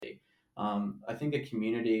I think a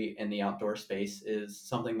community in the outdoor space is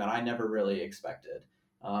something that I never really expected.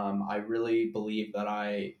 I really believe that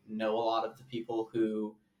I know a lot of the people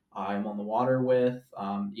who I'm on the water with.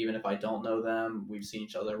 Even if I don't know them, we've seen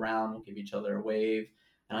each other around, we'll give each other a wave.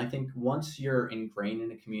 And I think once you're ingrained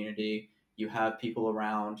in a community, you have people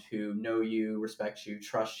around who know you, respect you,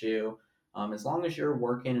 trust you. As long as you're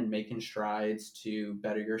working and making strides to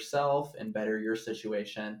better yourself and better your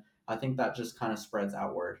situation, I think that just kind of spreads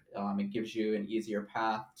outward. It gives you an easier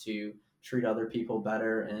path to treat other people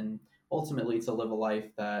better and ultimately to live a life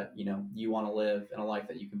that you want to live and a life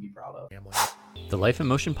that you can be proud of. The Life in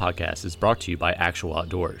Motion podcast is brought to you by Actual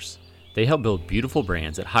Outdoors. They help build beautiful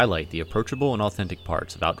brands that highlight the approachable and authentic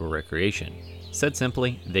parts of outdoor recreation. Said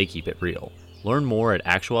simply, they keep it real. Learn more at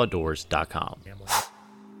actualoutdoors.com.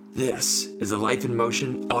 This is the Life in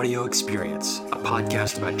Motion audio experience, a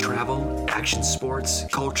podcast about travel, action sports,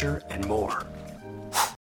 culture, and more.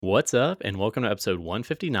 What's up, and welcome to episode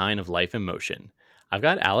 159 of Life in Motion. I've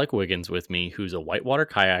got Alek Wiggins with me, who's a whitewater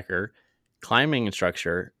kayaker, climbing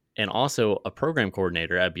instructor, and also a program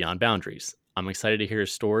coordinator at Beyond Boundaries. I'm excited to hear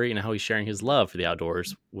his story and how he's sharing his love for the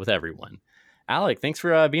outdoors with everyone. Alek, thanks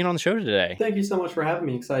for being on the show today. Thank you so much for having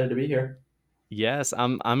me. Excited to be here. Yes,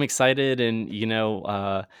 I'm excited, and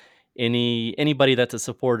anybody that's a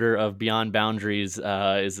supporter of Beyond Boundaries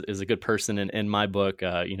is a good person in my book.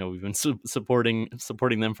 We've been supporting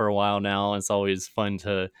them for a while now, and it's always fun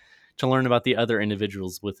to learn about the other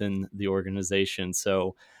individuals within the organization.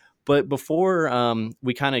 So, but before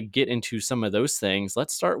we kind of get into some of those things,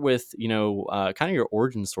 let's start with kind of your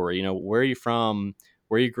origin story. Where are you from?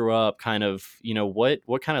 Where you grew up, kind of,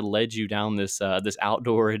 what kind of led you down this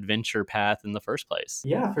outdoor adventure path in the first place?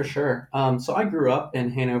 Yeah, for sure. So I grew up in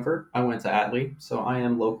Hanover. I went to Atlee, so I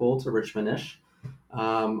am local to Richmond-ish.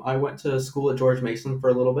 I went to school at George Mason for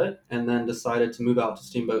a little bit and then decided to move out to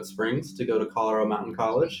Steamboat Springs to go to Colorado Mountain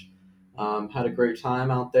College. Had a great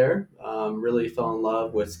time out there. Really fell in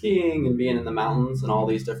love with skiing and being in the mountains and all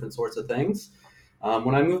these different sorts of things.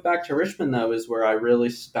 When I moved back to Richmond, though, is where I really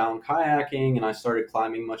found kayaking and I started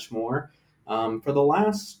climbing much more. For the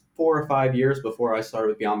last 4 or 5 years before I started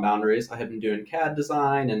with Beyond Boundaries, I had been doing CAD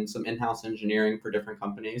design and some in-house engineering for different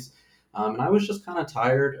companies. And I was just kind of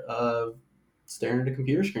tired of staring at a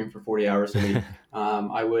computer screen for 40 hours a week.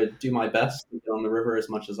 I would do my best to get on the river as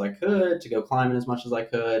much as I could, to go climbing as much as I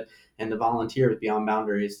could, and to volunteer with Beyond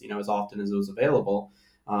Boundaries, as often as it was available.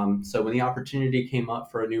 So when the opportunity came up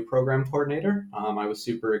for a new program coordinator, I was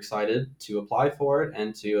super excited to apply for it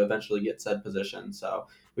and to eventually get said position. So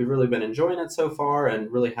we've really been enjoying it so far and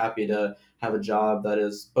really happy to have a job that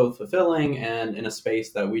is both fulfilling and in a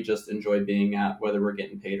space that we just enjoy being at, whether we're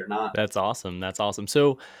getting paid or not. That's awesome.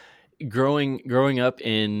 So growing up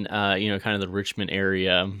in kind of the Richmond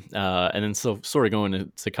area, and then so sort of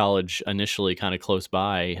going to college initially kind of close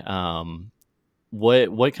by,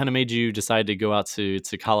 what kind of made you decide to go out to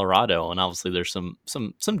Colorado? And obviously there's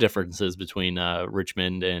some differences between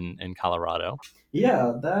Richmond and Colorado.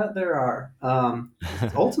 Yeah, that there are.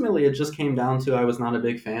 Ultimately, it just came down to I was not a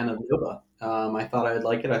big fan of Nova. I thought I'd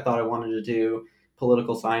like it. I thought I wanted to do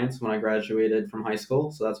political science when I graduated from high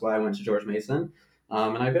school, so that's why I went to George Mason.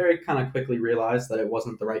 And I very kind of quickly realized that it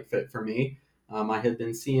wasn't the right fit for me. I had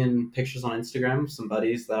been seeing pictures on Instagram of some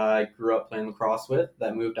buddies that I grew up playing lacrosse with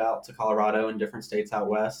that moved out to Colorado and different states out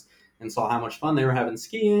west and saw how much fun they were having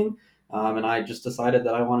skiing. And I just decided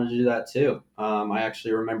that I wanted to do that too. I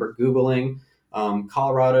actually remember Googling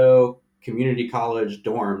Colorado Community College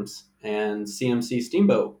dorms, and CMC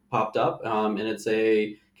Steamboat popped up. And it's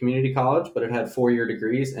a community college, but it had 4-year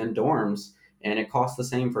degrees and dorms. And it cost the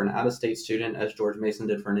same for an out-of-state student as George Mason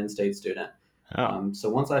did for an in-state student. Oh. So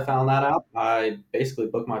once I found that out, I basically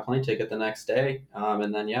booked my plane ticket the next day.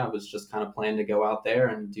 And then, it was just kind of planned to go out there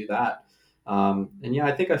and do that.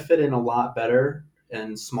 I think I fit in a lot better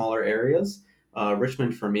in smaller areas.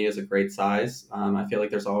 Richmond for me is a great size. I feel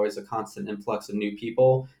like there's always a constant influx of new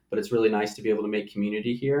people, but it's really nice to be able to make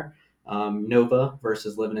community here. Nova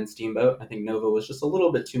versus living in Steamboat. I think Nova was just a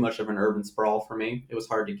little bit too much of an urban sprawl for me. It was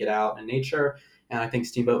hard to get out in nature. And I think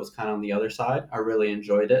Steamboat was kind of on the other side. I really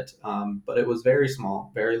enjoyed it. But it was very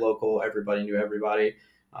small, very local. Everybody knew everybody.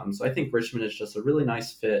 So I think Richmond is just a really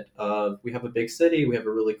nice fit of, we have a big city. We have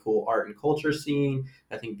a really cool art and culture scene.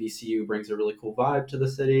 I think VCU brings a really cool vibe to the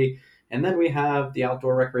city. And then we have the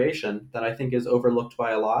outdoor recreation that I think is overlooked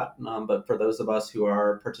by a lot. But for those of us who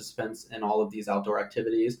are participants in all of these outdoor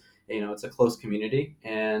activities, it's a close community.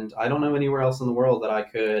 And I don't know anywhere else in the world that I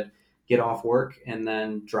could get off work and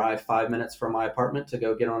then drive 5 minutes from my apartment to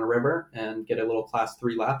go get on a river and get a little class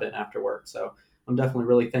 3 lap in after work. So I'm definitely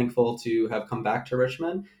really thankful to have come back to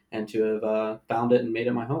Richmond and to have found it and made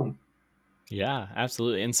it my home. Yeah,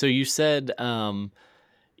 absolutely. And so you said,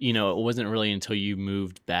 it wasn't really until you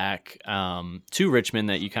moved back to Richmond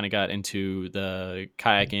that you kind of got into the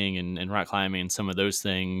kayaking and rock climbing and some of those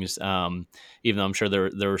things. Even though I'm sure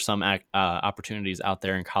there were some opportunities out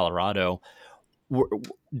there in Colorado.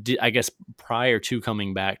 I guess prior to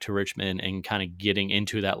coming back to Richmond and kind of getting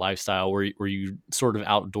into that lifestyle, were you sort of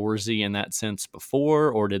outdoorsy in that sense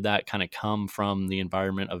before, or did that kind of come from the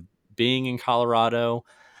environment of being in Colorado?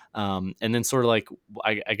 And then sort of like,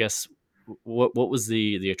 I guess, what was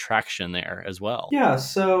the attraction there as well? Yeah,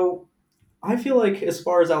 so I feel like as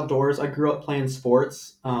far as outdoors, I grew up playing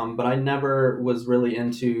sports, but I never was really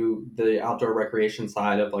into the outdoor recreation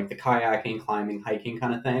side of like the kayaking, climbing, hiking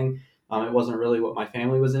kind of thing. It wasn't really what my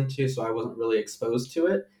family was into, so I wasn't really exposed to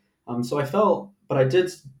it. So I felt, but I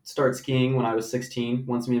did start skiing when I was 16.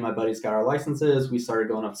 Once me and my buddies got our licenses, we started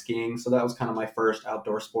going up skiing. So that was kind of my first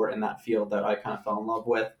outdoor sport in that field that I kind of fell in love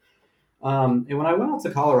with. And when I went out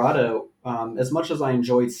to Colorado, as much as I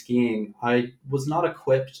enjoyed skiing, I was not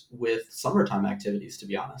equipped with summertime activities, to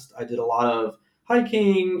be honest. I did a lot of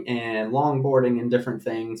hiking and longboarding and different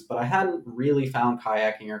things, but I hadn't really found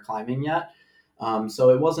kayaking or climbing yet. So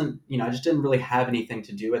it wasn't, I just didn't really have anything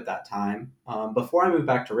to do at that time. Before I moved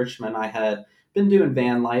back to Richmond, I had been doing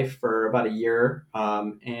van life for about a year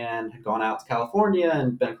and had gone out to California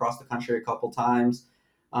and been across the country a couple times.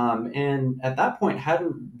 And at that point,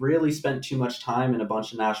 hadn't really spent too much time in a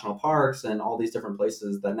bunch of national parks and all these different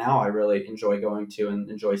places that now I really enjoy going to and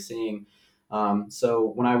enjoy seeing.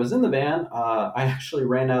 So when I was in the van, I actually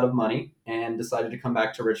ran out of money and decided to come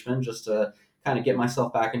back to Richmond just to kind of get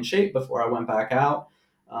myself back in shape before I went back out.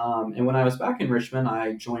 And when I was back in Richmond,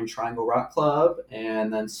 I joined Triangle Rock Club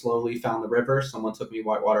and then slowly found the river. Someone took me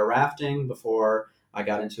whitewater rafting before I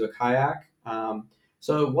got into a kayak.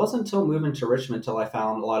 So it wasn't until moving to Richmond till I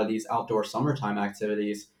found a lot of these outdoor summertime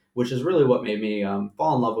activities, which is really what made me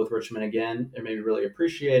fall in love with Richmond again. It made me really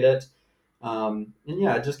appreciate it. And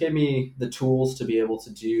yeah, it just gave me the tools to be able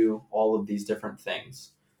to do all of these different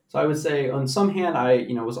things. So I would say, on some hand, I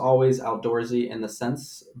was always outdoorsy in the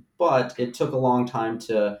sense, but it took a long time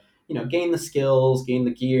to gain the skills, gain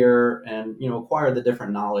the gear, and acquire the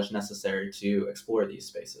different knowledge necessary to explore these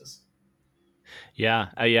spaces. Yeah,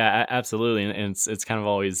 yeah, absolutely, and it's kind of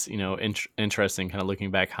always interesting, kind of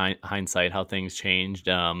looking back hindsight how things changed,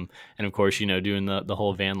 and of course doing the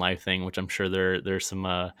whole van life thing, which I'm sure there's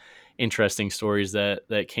some interesting stories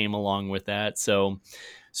that came along with that. So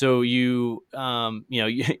you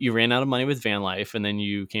you ran out of money with van life, and then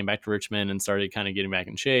you came back to Richmond and started kind of getting back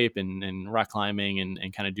in shape and rock climbing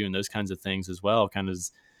and kind of doing those kinds of things as well, kind of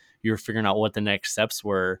as you were figuring out what the next steps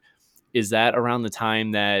were. Is that around the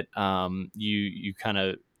time that you kind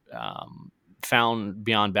of found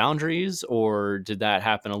Beyond Boundaries, or did that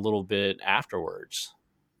happen a little bit afterwards?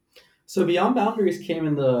 So Beyond Boundaries came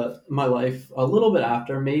into my life a little bit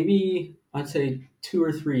after, maybe I'd say 2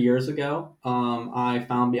 or 3 years ago. I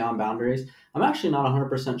found Beyond Boundaries. I'm actually not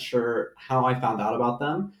 100% sure how I found out about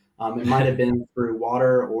them. It might have been through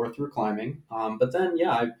water or through climbing. But then,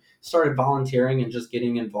 yeah, I started volunteering and just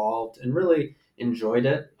getting involved and really enjoyed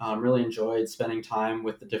it. Really enjoyed spending time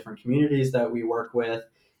with the different communities that we work with.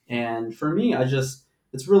 And for me,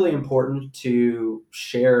 it's really important to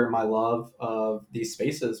share my love of these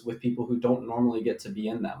spaces with people who don't normally get to be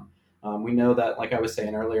in them. We know that, like I was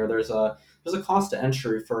saying earlier, there's a cost to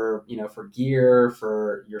entry for for gear,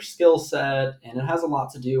 for your skill set, and it has a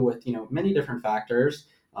lot to do with many different factors.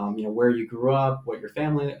 Where you grew up, what your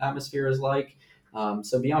family atmosphere is like.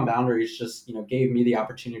 So Beyond Boundaries just gave me the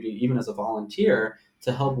opportunity, even as a volunteer,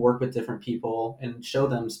 to help work with different people and show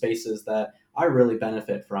them spaces that I really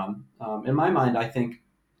benefit from. In my mind, I think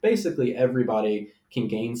basically everybody can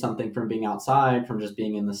gain something from being outside, from just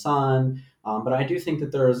being in the sun. But I do think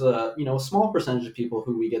that there's a small percentage of people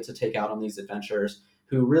who we get to take out on these adventures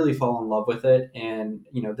who really fall in love with it, and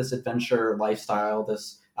this adventure lifestyle,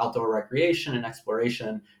 this outdoor recreation and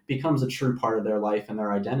exploration becomes a true part of their life and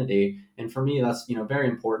their identity. And for me, that's very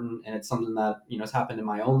important, and it's something that has happened in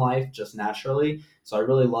my own life just naturally. So I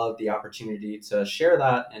really love the opportunity to share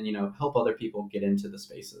that and help other people get into the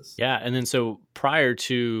spaces. Yeah, and then so prior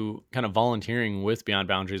to kind of volunteering with Beyond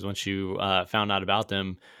Boundaries, once you found out about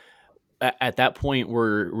them, at that point,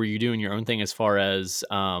 were you doing your own thing as far as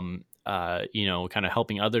kind of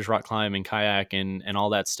helping others rock climb and kayak and all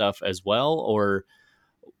that stuff as well, or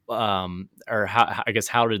how, I guess,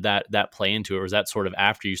 how did that play into it? Or was that sort of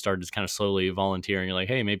after you started just kind of slowly volunteering? You're like,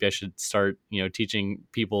 hey, maybe I should start teaching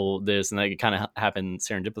people this, and that kind of happened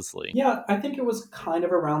serendipitously. Yeah, I think it was kind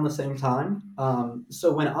of around the same time.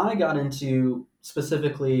 So when I got into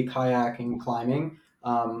specifically kayaking, climbing,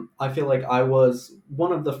 I feel like I was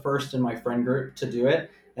one of the first in my friend group to do it,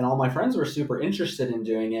 and all my friends were super interested in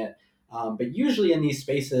doing it. But usually in these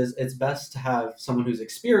spaces, it's best to have someone who's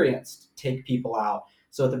experienced take people out.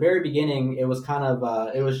 So at the very beginning, it was kind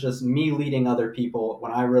of it was just me leading other people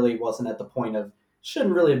when I really wasn't at the point of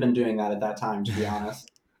shouldn't really have been doing that at that time, to be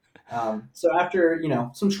honest. So after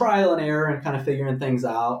some trial and error and kind of figuring things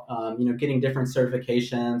out, getting different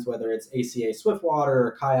certifications, whether it's ACA Swiftwater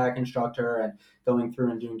or kayak instructor, and going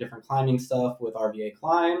through and doing different climbing stuff with RVA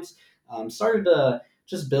Climbs, started to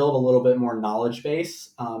just build a little bit more knowledge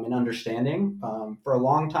base and understanding. For a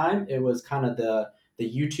long time, it was kind of the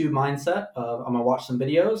YouTube mindset of I'm gonna watch some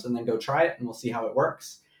videos and then go try it and we'll see how it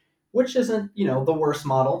works, which isn't the worst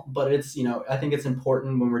model, but it's I think it's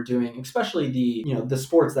important when we're doing especially the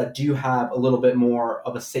sports that do have a little bit more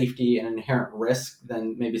of a safety and inherent risk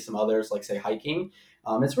than maybe some others, like say hiking.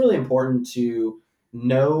 It's really important to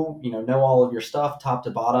know all of your stuff top to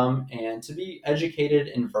bottom and to be educated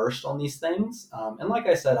and versed on these things. And like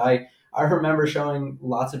I said, I remember showing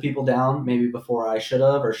lots of people down maybe before I should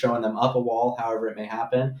have, or showing them up a wall, however it may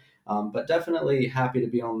happen. But definitely happy to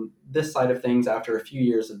be on this side of things after a few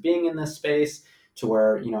years of being in this space, to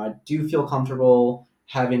where I do feel comfortable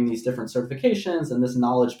having these different certifications and this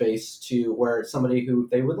knowledge base, to where somebody who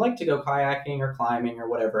they would like to go kayaking or climbing or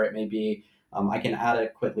whatever it may be, I can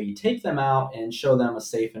adequately take them out and show them a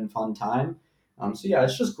safe and fun time. So yeah,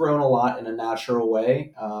 it's just grown a lot in a natural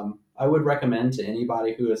way. I would recommend to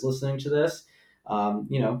anybody who is listening to this, um,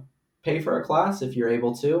 you know, pay for a class if you're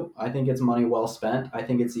able to. I think it's money well spent. I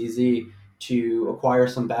think it's easy to acquire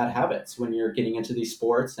some bad habits when you're getting into these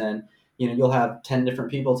sports, and you'll have 10 different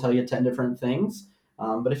people tell you 10 different things.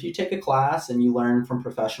 But if you take a class and you learn from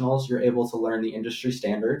professionals, you're able to learn the industry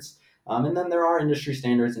standards. And then there are industry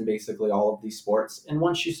standards in basically all of these sports. And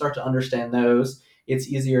once you start to understand those, it's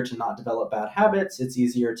easier to not develop bad habits. It's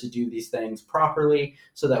easier to do these things properly,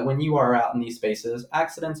 so that when you are out in these spaces,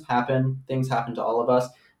 accidents happen, things happen to all of us,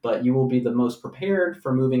 but you will be the most prepared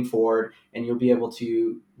for moving forward, and you'll be able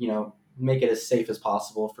to, make it as safe as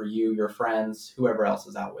possible for you, your friends, whoever else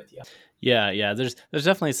is out with you. Yeah. There's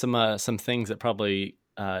definitely some things that probably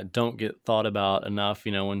don't get thought about enough.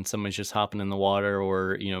 When someone's just hopping in the water,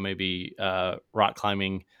 or maybe rock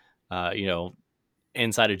climbing,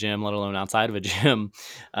 inside a gym, let alone outside of a gym.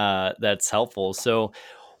 That's helpful. So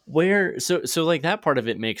like that part of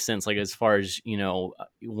it makes sense. Like as far as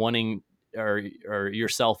wanting, or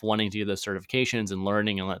yourself wanting to get those certifications and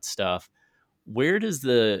learning and that stuff. Where does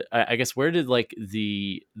I guess where did like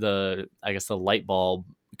the I guess the light bulb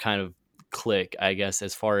kind of click, I guess,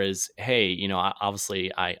 as far as, hey,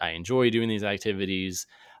 obviously I enjoy doing these activities,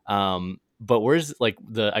 but where's like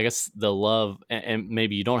I guess the love, and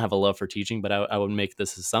maybe you don't have a love for teaching, but I would make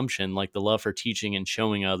this assumption, like the love for teaching and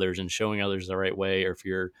showing others the right way, or if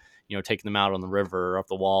you're taking them out on the river or up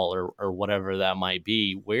the wall, or whatever that might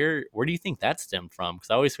be, where do you think that stemmed from?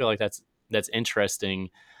 Because I always feel like that's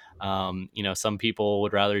interesting. Some people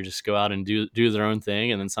would rather just go out and do their own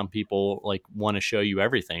thing, and then some people like want to show you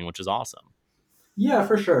everything, which is awesome. Yeah,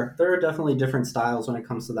 for sure. There are definitely different styles when it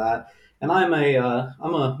comes to that. And I'm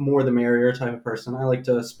a more the merrier type of person. I like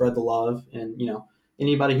to spread the love, and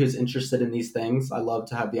anybody who's interested in these things, I love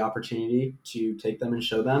to have the opportunity to take them and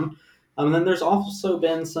show them. And then there's also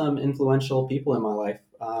been some influential people in my life.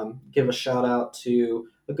 Give a shout out to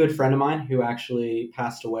a good friend of mine who actually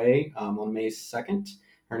passed away on May 2nd.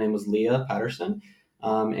 Her name was Leah Patterson.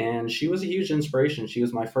 And she was a huge inspiration. She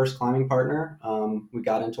was my first climbing partner. We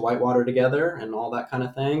got into whitewater together and all that kind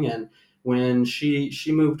of thing. And when she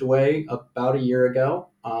moved away about a year ago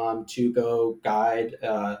to go guide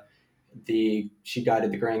she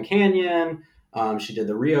guided the Grand Canyon. She did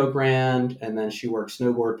the Rio Grande, and then she worked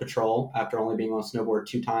snowboard patrol after only being on snowboard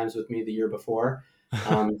 2 times with me the year before.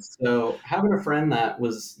 So having a friend that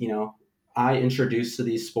was, I introduced to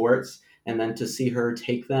these sports, and then to see her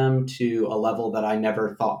take them to a level that I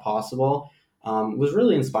never thought possible, was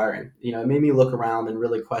really inspiring. It made me look around and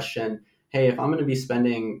really question, hey, if I'm going to be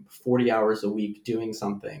spending 40 hours a week doing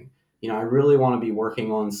something, I really want to be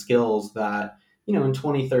working on skills that, in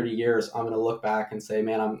 20, 30 years, I'm going to look back and say,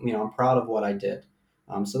 man, I'm proud of what I did.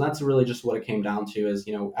 So that's really just what it came down to, is,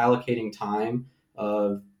 allocating time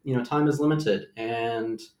of, time is limited,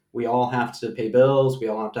 and we all have to pay bills. We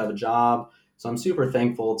all have to have a job. So I'm super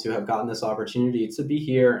thankful to have gotten this opportunity to be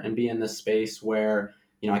here and be in this space where,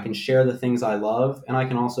 I can share the things I love, and I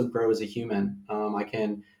can also grow as a human. I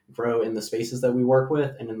can grow in the spaces that we work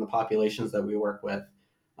with and in the populations that we work with.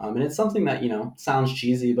 And it's something that, sounds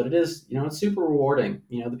cheesy, but it is, it's super rewarding.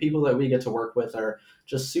 The people that we get to work with are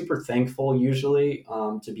just super thankful usually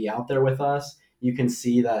to be out there with us. you can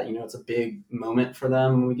see that, it's a big moment for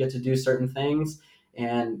them when we get to do certain things.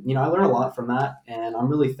 And, I learn a lot from that. And I'm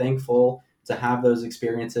really thankful to have those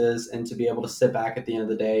experiences and to be able to sit back at the end of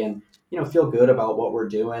the day and, feel good about what we're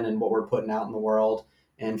doing and what we're putting out in the world,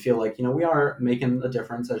 and feel like, we are making a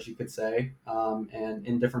difference, as you could say, and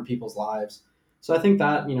in different people's lives. So I think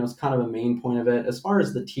that, is kind of a main point of it. As far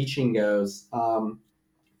as the teaching goes,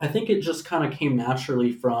 I think it just kind of came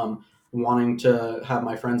naturally from wanting to have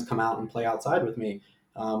my friends come out and play outside with me.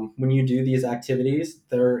 When you do these activities,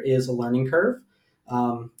 there is a learning curve.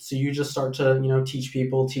 So you just start to, teach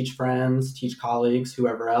people, teach friends, teach colleagues,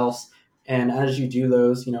 whoever else. And as you do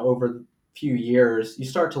those, over the few years, you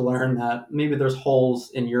start to learn that maybe there's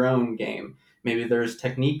holes in your own game. Maybe there's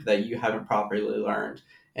technique that you haven't properly learned.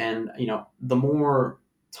 And, the more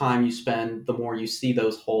time you spend, the more you see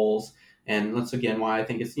those holes. And that's again why I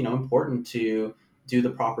think it's, important to do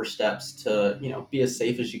the proper steps to, be as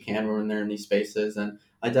safe as you can when they're in these spaces. And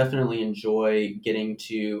I definitely enjoy getting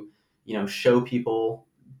to, show people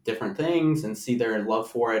different things and see their love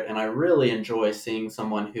for it. And I really enjoy seeing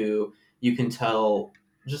someone who you can tell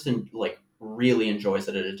just really enjoys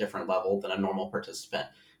it at a different level than a normal participant.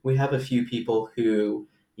 We have a few people who,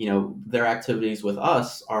 their activities with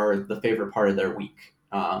us are the favorite part of their week.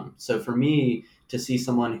 So for me to see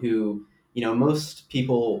someone who, most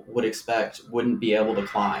people would expect wouldn't be able to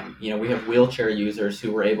climb. We have wheelchair users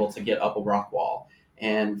who were able to get up a rock wall.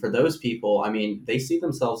 And for those people, I mean, they see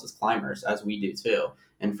themselves as climbers, as we do too.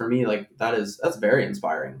 And for me, that's very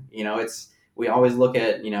inspiring. We always look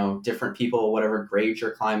at, different people, whatever grade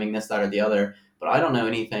you're climbing, this, that, or the other. But I don't know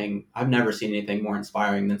anything, I've never seen anything more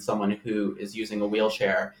inspiring than someone who is using a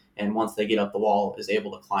wheelchair and once they get up the wall is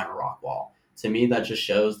able to climb a rock wall. To me, that just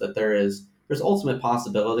shows that there's ultimate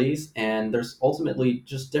possibilities, and there's ultimately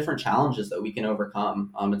just different challenges that we can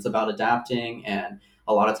overcome. It's about adapting, and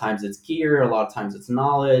a lot of times it's gear, a lot of times it's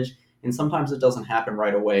knowledge, and sometimes it doesn't happen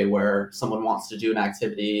right away where someone wants to do an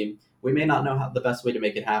activity. We may not know how the best way to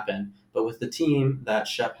make it happen, but with the team that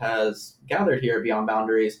Shep has gathered here at Beyond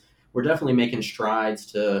Boundaries, we're definitely making strides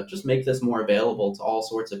to just make this more available to all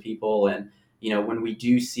sorts of people. And, when we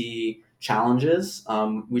do see challenges,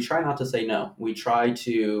 we try not to say no. We try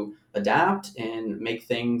to adapt and make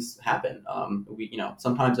things happen.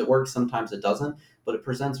 Sometimes it works, sometimes it doesn't, but it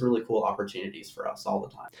presents really cool opportunities for us all the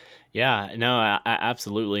time. Yeah, no,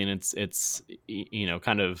 absolutely, and it's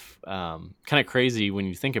kind of crazy when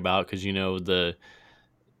you think about, because even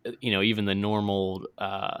the normal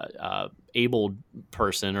abled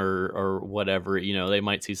person or whatever, they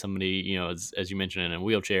might see somebody, as you mentioned, in a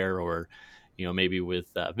wheelchair, or maybe with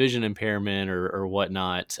vision impairment or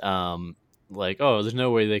whatnot. Like, oh, there's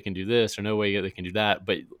no way they can do this or no way they can do that.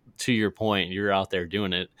 But to your point, you're out there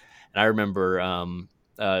doing it. And I remember, I don't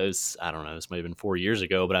know, this might have been 4 years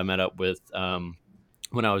ago, but I met up with,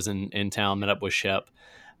 when I was in town, met up with Shep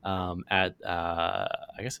at, I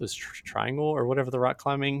guess it was Triangle or whatever the rock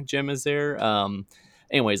climbing gym is there.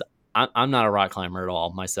 Anyways, I'm not a rock climber at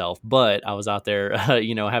all myself, but I was out there,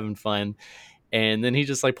 having fun. And then he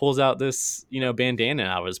just pulls out this, bandana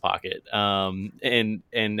out of his pocket, and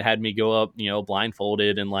had me go up,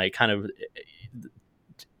 blindfolded, and kind of,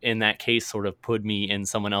 in that case, sort of put me in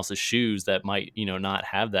someone else's shoes that might, not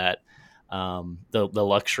have that, the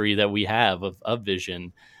luxury that we have of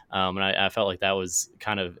vision. And I felt like that was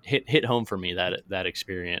kind of hit home for me, that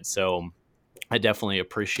experience. So I definitely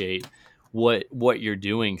appreciate what you're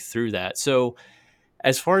doing through that. So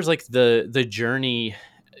as far as the journey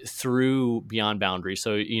through Beyond Boundaries,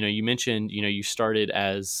 so you mentioned you started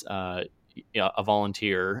as a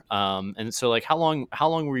volunteer, and so how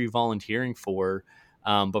long were you volunteering for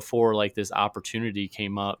before this opportunity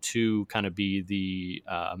came up to kind of be the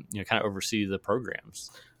kind of oversee the programs?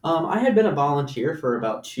 I had been a volunteer for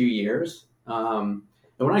about 2 years. And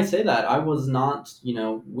when I say that, I was not,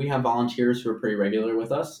 we have volunteers who are pretty regular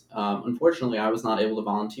with us. Unfortunately, I was not able to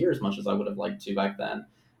volunteer as much as I would have liked to back then.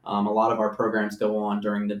 A lot of our programs go on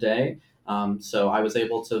during the day. So I was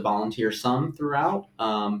able to volunteer some throughout,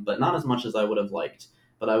 but not as much as I would have liked.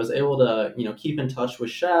 But I was able to, keep in touch with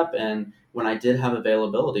Shep, and when I did have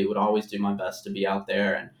availability, would always do my best to be out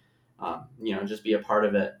there and, just be a part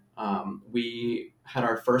of it. We had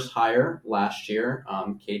our first hire last year,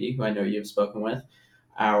 Katie, who I know you've spoken with,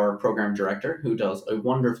 our program director, who does a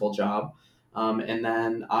wonderful job. And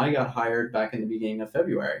then I got hired back in the beginning of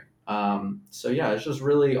February. So yeah, it's just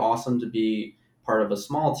really awesome to be part of a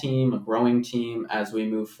small team, a growing team as we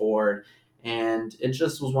move forward. And it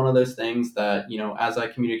just was one of those things that, as I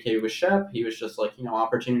communicated with Shep, he was just like,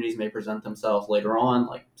 opportunities may present themselves later on,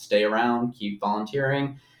 stay around, keep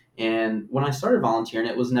volunteering. And when I started volunteering,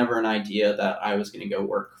 it was never an idea that I was going to go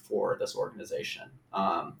work for this organization.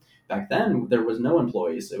 Back then, there was no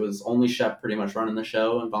employees. It was only Shep pretty much running the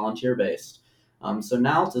show and volunteer based. So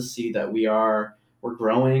now to see that we're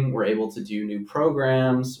growing, we're able to do new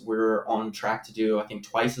programs. We're on track to do, I think,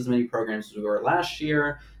 twice as many programs as we were last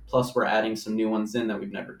year. Plus, we're adding some new ones in that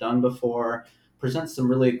we've never done before. Presents some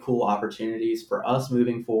really cool opportunities for us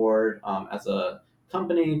moving forward as a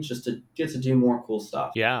company, just to get to do more cool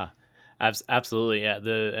stuff. Yeah, absolutely. Yeah,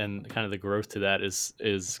 and kind of the growth to that is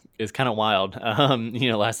kind of wild.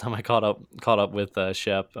 Last time I caught up with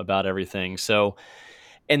Shep about everything. So,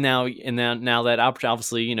 and now that opportunity,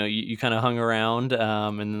 obviously, you kind of hung around,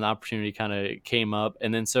 and then the opportunity kind of came up,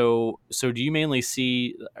 and then so do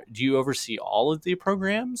you oversee all of the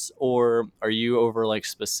programs, or are you over like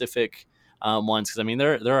specific ones? Because I mean,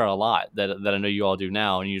 there are a lot that I know you all do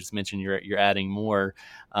now, and you just mentioned you're adding more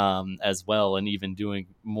as well, and even doing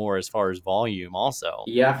more as far as volume also.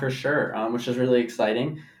 Yeah, for sure, which is really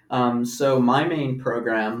exciting. So my main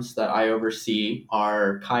programs that I oversee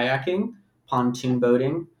are kayaking, pontoon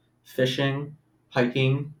boating, fishing,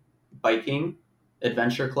 hiking, biking,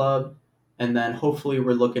 adventure club, and then hopefully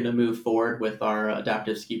we're looking to move forward with our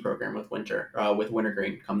adaptive ski program with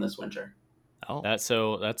wintergreen come this winter. Oh,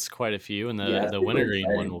 that's quite a few, and Yeah, it's the super wintergreen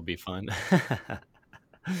one exciting. will be fun.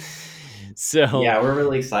 So, Yeah, we're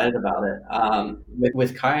really excited about it.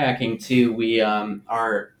 With kayaking too, we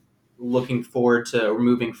are looking forward to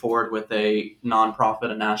moving forward with a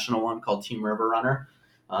nonprofit, a national one called Team River Runner.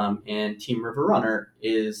 And Team River Runner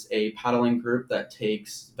is a paddling group that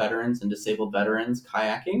takes veterans and disabled veterans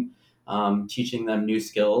kayaking, teaching them new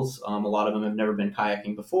skills. A lot of them have never been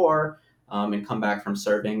kayaking before, and come back from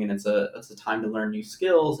serving, and it's a time to learn new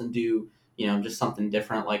skills and do just something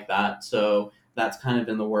different like that. So that's kind of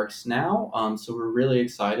in the works now. So we're really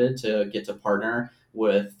excited to get to partner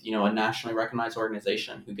with a nationally recognized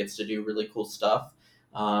organization who gets to do really cool stuff.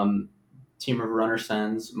 Um, Team River Runner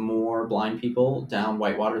sends more blind people down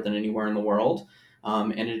whitewater than anywhere in the world,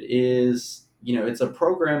 and it is it's a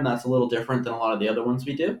program that's a little different than a lot of the other ones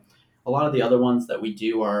we do. A lot of the other ones that we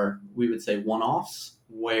do are, we would say, one-offs,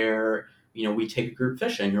 where we take a group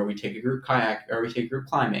fishing, or we take a group kayak, or we take a group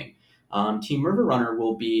climbing. Team River Runner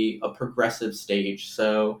will be a progressive stage.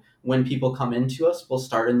 So when people come into us, we'll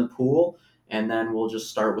start in the pool, and then we'll just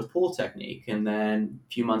start with pool technique. And then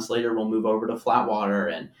a few months later, we'll move over to flat water.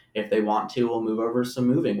 And if they want to, we'll move over to some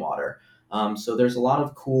moving water. So there's a lot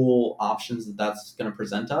of cool options that's going to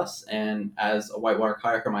present us. And as a whitewater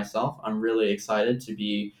kayaker myself, I'm really excited to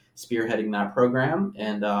be spearheading that program.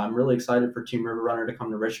 And I'm really excited for Team River Runner to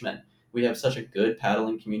come to Richmond. We have such a good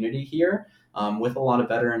paddling community here, with a lot of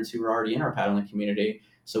veterans who are already in our paddling community.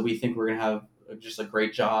 So we think we're going to have just a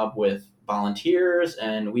great job with volunteers,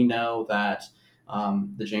 and we know that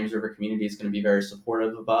the James River community is going to be very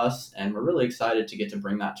supportive of us, and we're really excited to get to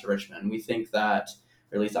bring that to Richmond. We think that,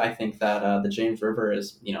 or at least I think that the James River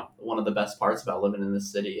is, one of the best parts about living in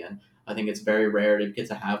this city, and I think it's very rare to get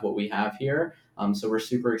to have what we have here. So we're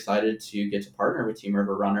super excited to get to partner with Team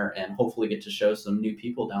River Runner and hopefully get to show some new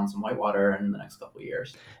people down some whitewater in the next couple of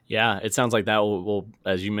years. yeah, it sounds like that will,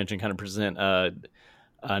 as you mentioned, kind of present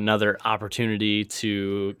another opportunity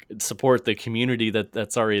to support the community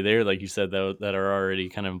that's already there, like you said, though, that are already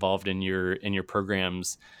kind of involved in your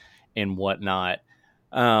programs and whatnot.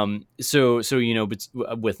 So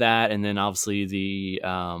but with that, and then obviously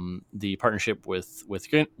the partnership with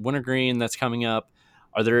Wintergreen that's coming up.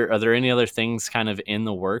 Are there any other things kind of in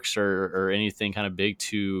the works, or anything kind of big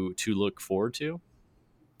to look forward to?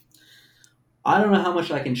 I don't know how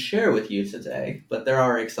much I can share with you today, but there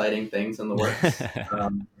are exciting things in the works.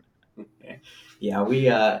 Yeah,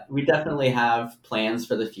 we definitely have plans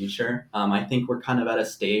for the future. I think we're kind of at a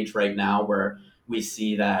stage right now where we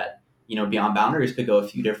see that Beyond Boundaries could go a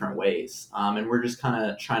few different ways, and we're just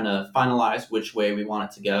kind of trying to finalize which way we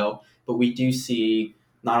want it to go. But we do see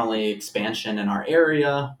not only expansion in our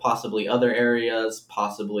area, possibly other areas,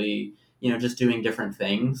 possibly just doing different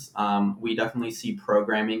things. We definitely see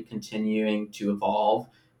programming continuing to evolve.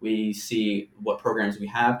 We see what programs we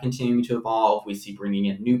have continuing to evolve. We see bringing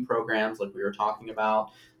in new programs like we were talking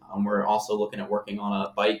about. We're also looking at working on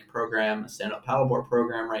a bike program, a stand-up paddleboard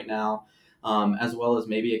program right now, as well as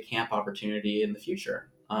maybe a camp opportunity in the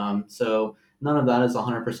future. So none of that is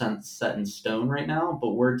 100% set in stone right now, but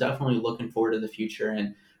we're definitely looking forward to the future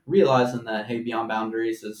and realizing that, hey, Beyond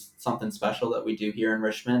Boundaries is something special that we do here in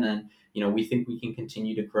Richmond. And we think we can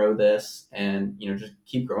continue to grow this and, just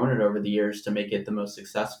keep growing it over the years to make it the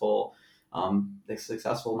successful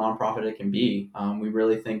nonprofit it can be. We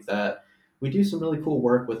really think that we do some really cool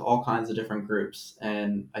work with all kinds of different groups.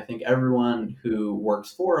 And I think everyone who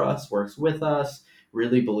works for us, works with us,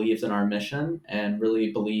 really believes in our mission and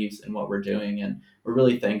really believes in what we're doing. And we're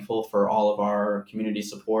really thankful for all of our community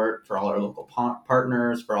support, for all our local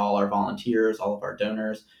partners, for all our volunteers, all of our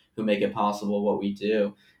donors who make it possible what we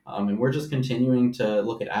do. And we're just continuing to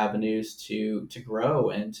look at avenues to grow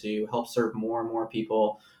and to help serve more and more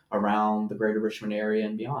people around the greater Richmond area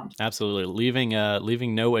and beyond. Absolutely.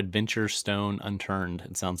 Leaving no adventure stone unturned,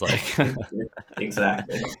 it sounds like.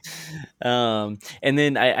 Exactly. And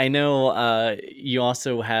then I know you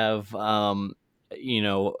also have,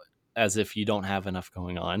 as if you don't have enough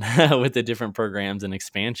going on with the different programs and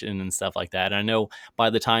expansion and stuff like that. And I know by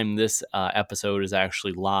the time this episode is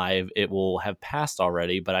actually live, it will have passed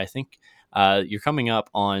already, but I think you're coming up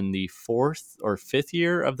on the 4th or 5th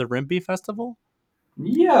year of the Rimby Festival.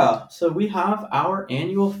 Yeah, so we have our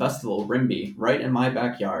annual festival, Rimby, right in my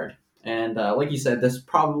backyard. And like you said, this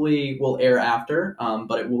probably will air after,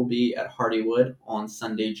 but it will be at Hardywood on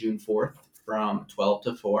Sunday, June 4th from 12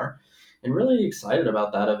 to 4. And really excited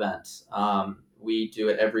about that event. We do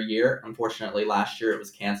it every year. Unfortunately, last year it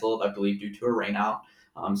was canceled, I believe, due to a rainout.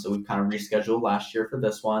 So we've kind of rescheduled last year for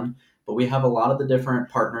this one. But we have a lot of the different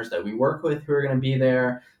partners that we work with who are going to be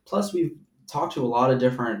there. Plus, we've talk to a lot of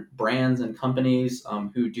different brands and companies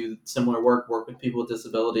who do similar work with people with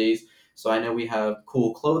disabilities. So I know we have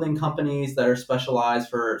cool clothing companies that are specialized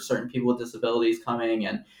for certain people with disabilities coming,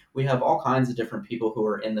 and we have all kinds of different people who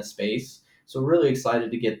are in the space. So we're really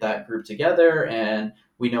excited to get that group together, and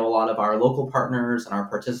we know a lot of our local partners and our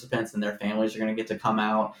participants and their families are going to get to come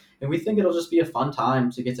out, and we think it'll just be a fun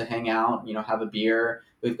time to get to hang out, have a beer.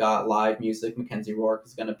 We've got live music. Mackenzie Rourke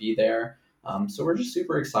is going to be there. So we're just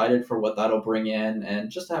super excited for what that'll bring in, and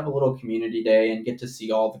just have a little community day and get to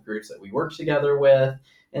see all the groups that we work together with.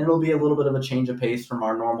 And it'll be a little bit of a change of pace from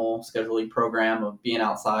our normal scheduling program of being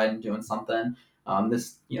outside and doing something.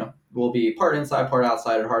 This, will be part inside, part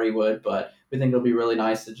outside at Hardywood, but we think it'll be really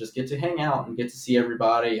nice to just get to hang out and get to see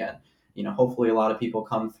everybody, and hopefully a lot of people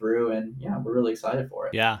come through, and yeah, we're really excited for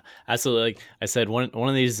it. Yeah, absolutely. Like I said, one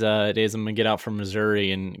of these days I'm gonna get out from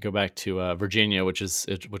Missouri and go back to Virginia, which is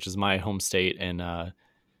my home state, and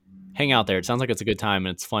hang out there. It sounds like it's a good time,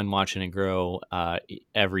 and it's fun watching it grow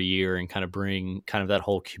every year and kind of bring kind of that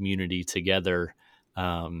whole community together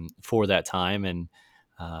for that time. And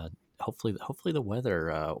hopefully the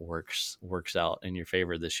weather works out in your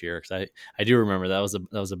favor this year, because I do remember that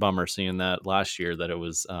was a bummer seeing that last year that it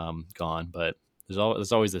was gone, but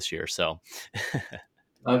there's always this year. So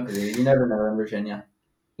Agreed. You never know in Virginia.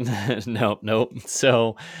 Nope.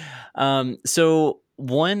 So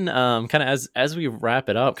one kind of as we wrap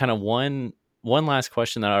it up, kind of one last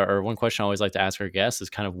question or one question I always like to ask our guests is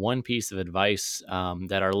kind of one piece of advice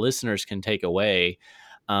that our listeners can take away.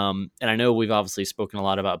 And I know we've obviously spoken a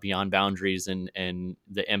lot about Beyond Boundaries and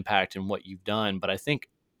the impact and what you've done, but I think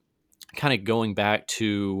kind of going back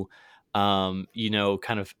to kind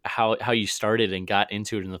of how you started and got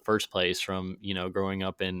into it in the first place, from growing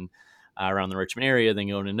up in around the Richmond area, then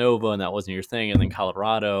going to Nova, and that wasn't your thing, and then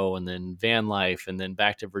Colorado, and then van life, and then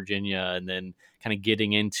back to Virginia, and then kind of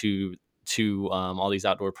getting into all these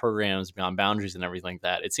outdoor programs, Beyond Boundaries, and everything like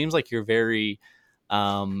that. It seems like you're very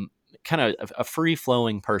kind of a free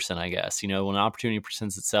flowing person, I guess. When an opportunity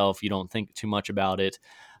presents itself, you don't think too much about it,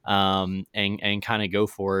 and kind of go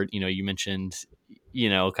for it. You mentioned,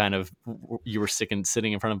 kind of you were sitting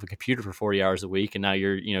in front of a computer for 40 hours a week, and now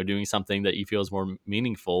you're, doing something that you feel is more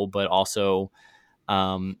meaningful, but also,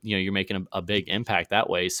 you're making a big impact that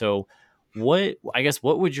way. So what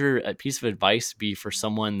would your piece of advice be for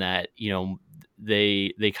someone that,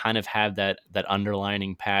 they kind of have that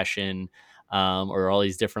underlining passion, or all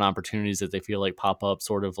these different opportunities that they feel like pop up,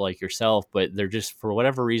 sort of like yourself, but they're just for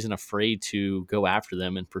whatever reason afraid to go after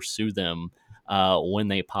them and pursue them when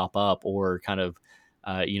they pop up, or kind of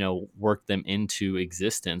work them into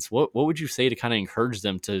existence? What would you say to kind of encourage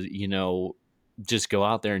them to just go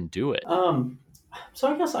out there and do it?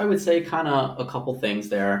 So I guess I would say kind of a couple things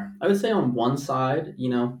there. I would say on one side,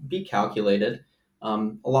 be calculated.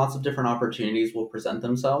 Lots of different opportunities will present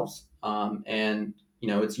themselves, and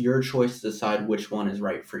it's your choice to decide which one is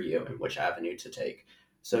right for you and which avenue to take.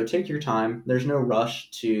 So take your time. There's no rush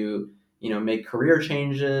to make career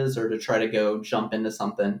changes or to try to go jump into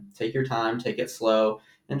something. Take your time, take it slow,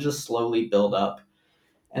 and just slowly build up.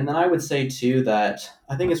 And then I would say too that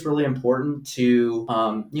I think it's really important to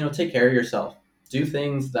take care of yourself. Do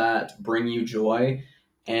things that bring you joy,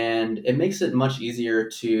 and it makes it much easier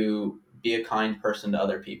to be a kind person to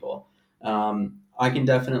other people. I can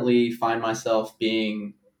definitely find myself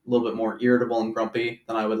being a little bit more irritable and grumpy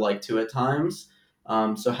than I would like to at times.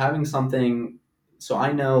 So having something, so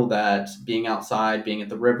I know that being outside, being at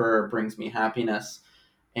the river brings me happiness,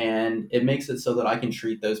 and it makes it so that I can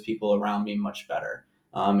treat those people around me much better.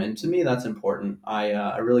 And to me, that's important.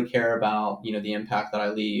 I really care about the impact that I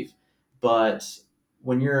leave, but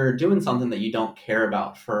when you're doing something that you don't care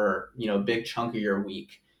about for a big chunk of your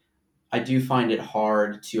week, I do find it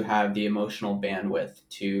hard to have the emotional bandwidth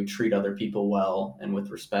to treat other people well and with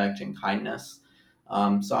respect and kindness.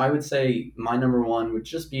 So I would say my number one would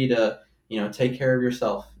just be to, take care of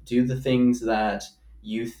yourself. Do the things that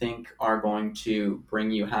you think are going to bring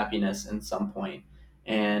you happiness in some point.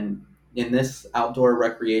 And in this outdoor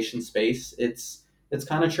recreation space, it's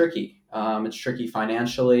kind of tricky. It's tricky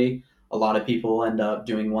financially. A lot of people end up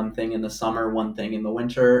doing one thing in the summer, one thing in the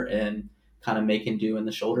winter, and kind of make and do in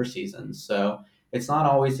the shoulder seasons. So it's not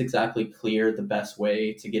always exactly clear the best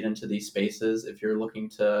way to get into these spaces if you're looking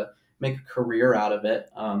to make a career out of it.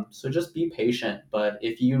 So just be patient. But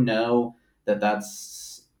if you know that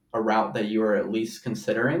that's a route that you are at least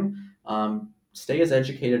considering, stay as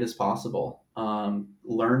educated as possible.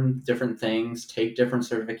 Learn different things, take different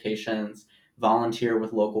certifications, volunteer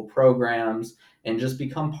with local programs, and just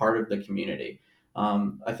become part of the community.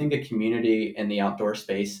 I think a community in the outdoor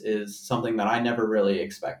space is something that I never really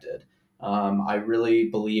expected. I really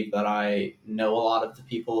believe that I know a lot of the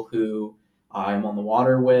people who I'm on the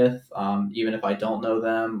water with. Even if I don't know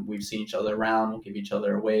them, we've seen each other around, we'll give each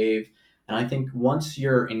other a wave. And I think once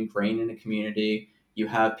you're ingrained in a community, you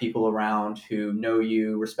have people around who know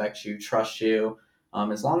you, respect you, trust you.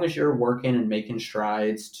 As long as you're working and making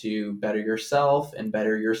strides to better yourself and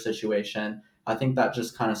better your situation, I think that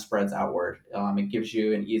just kind of spreads outward. It gives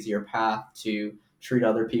you an easier path to treat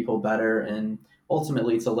other people better and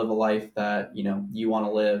ultimately to live a life that you want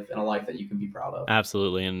to live and a life that you can be proud of.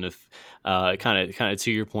 Absolutely. And if kind of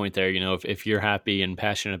to your point there, if you're happy and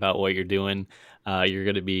passionate about what you're doing, you're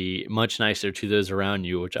going to be much nicer to those around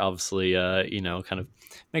you, which obviously, kind of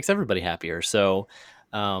makes everybody happier. So,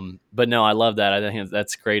 but no, I love that. I think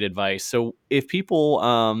that's great advice. So if people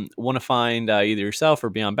want to find either yourself or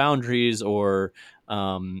Beyond Boundaries or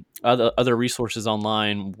other resources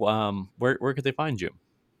online, where could they find you?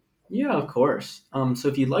 Yeah, of course. So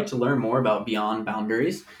if you'd like to learn more about Beyond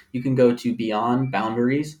Boundaries, you can go to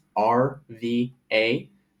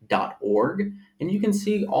beyondboundariesrva.org, and you can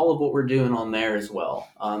see all of what we're doing on there as well.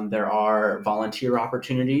 There are volunteer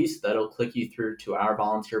opportunities that'll click you through to our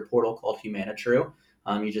volunteer portal called Humanitru.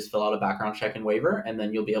 You just fill out a background check and waiver, and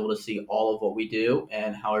then you'll be able to see all of what we do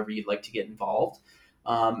and however you'd like to get involved.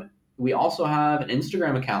 We also have an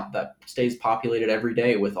Instagram account that stays populated every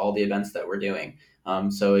day with all the events that we're doing.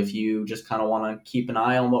 So if you just kind of want to keep an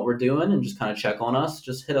eye on what we're doing and just kind of check on us,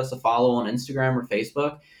 just hit us a follow on Instagram or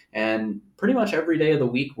Facebook. And pretty much every day of the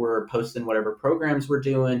week, we're posting whatever programs we're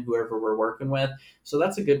doing, whoever we're working with. So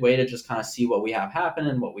that's a good way to just kind of see what we have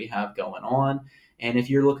happening, what we have going on. And if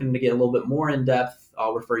you're looking to get a little bit more in depth,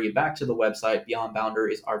 I'll refer you back to the website,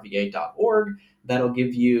 beyondboundariesrva.org. That'll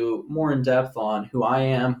give you more in depth on who I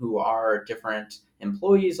am, who our different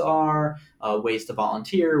employees are, ways to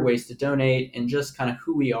volunteer, ways to donate, and just kind of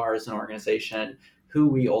who we are as an organization, who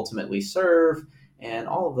we ultimately serve, and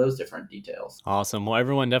all of those different details. Awesome. Well,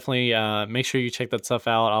 everyone definitely make sure you check that stuff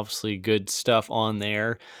out. Obviously, good stuff on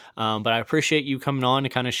there. But I appreciate you coming on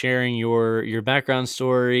and kind of sharing your background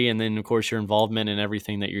story, and then of course your involvement in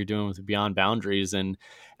everything that you're doing with Beyond Boundaries. And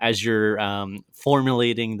as you're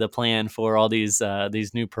formulating the plan for all these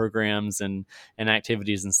new programs and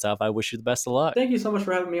activities and stuff, I wish you the best of luck. Thank you so much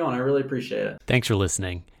for having me on. I really appreciate it. Thanks for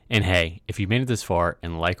listening. And hey, if you made it this far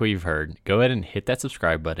and like what you've heard, go ahead and hit that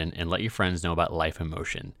subscribe button and let your friends know about Life in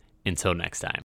Motion. Until next time.